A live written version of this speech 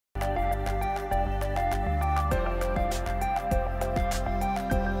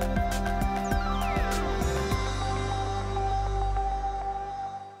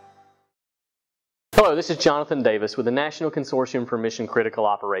Hello, this is Jonathan Davis with the National Consortium for Mission Critical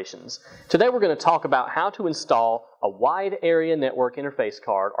Operations. Today we're going to talk about how to install a Wide Area Network Interface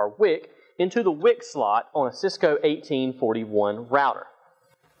card, or WIC, into the WIC slot on a Cisco 1841 router.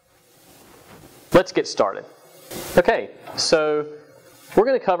 Let's get started. Okay, so we're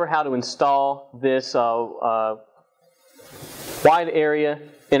going to cover how to install this Wide Area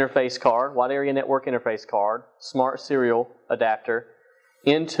Interface card, Wide Area Network Interface card, Smart Serial Adapter,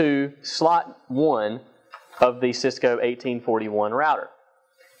 into slot 1 of the Cisco 1841 router.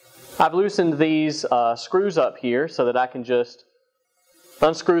 I've loosened these screws up here so that I can just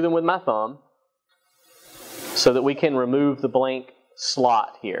unscrew them with my thumb so that we can remove the blank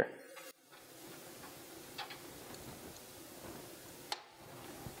slot here.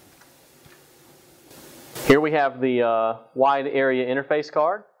 Here we have the Wide Area Interface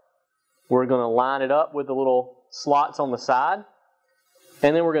card. We're going to line it up with the little slots on the side,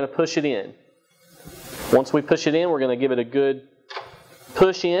 and then we're going to push it in. Once we push it in, we're going to give it a good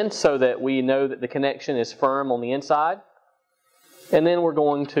push in so that we know that the connection is firm on the inside. And then we're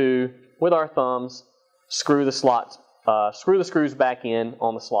going to, with our thumbs, screw the screws back in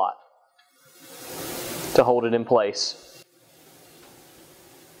on the slot to hold it in place.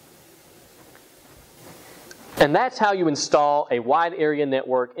 And that's how you install a Wide Area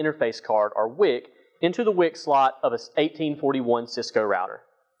Network Interface card, or WIC, into the WIC slot of a 1841 Cisco router.